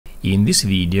In this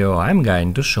video, I'm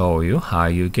going to show you how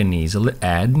you can easily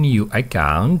add new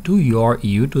account to your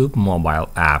YouTube mobile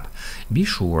app. Be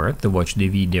sure to watch the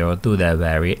video to the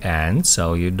very end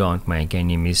so you don't make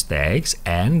any mistakes,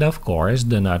 and of course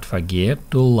do not forget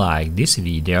to like this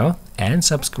video and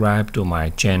subscribe to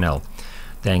my channel.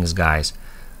 Thanks guys.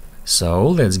 So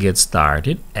let's get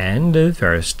started, and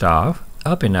first off,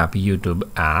 open up YouTube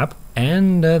app,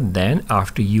 and then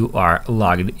after you are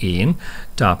logged in,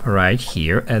 tap right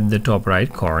here at the top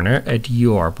right corner at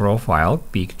your profile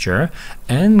picture,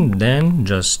 and then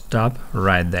just tap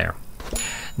right there.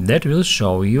 That will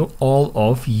show you all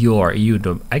of your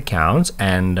YouTube accounts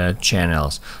and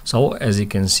channels. So as you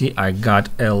can see, I got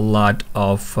a lot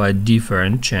of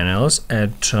different channels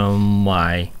at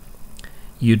my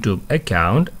YouTube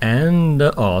account, and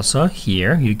also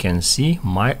here you can see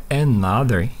my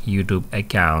another YouTube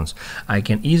accounts. I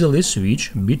can easily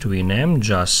switch between them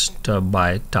just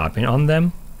by tapping on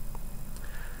them,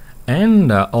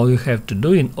 and all you have to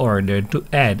do in order to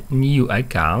add new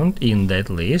account in that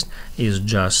list is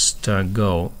just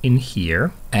go in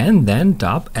here and then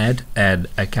tap add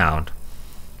account.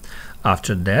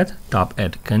 After that, tap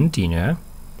add continue.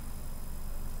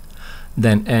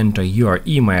 Then enter your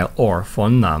email or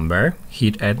phone number,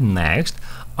 hit add next.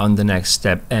 On the next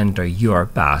step, enter your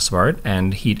password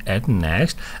and hit add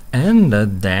next, and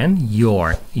then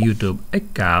your YouTube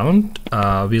account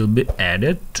will be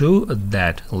added to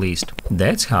that list.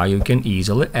 That's how you can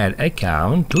easily add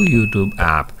account to YouTube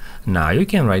app. Now you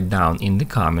can write down in the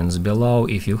comments below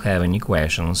if you have any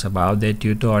questions about that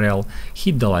tutorial.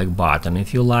 Hit the like button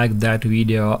if you liked that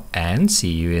video, and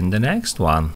see you in the next one.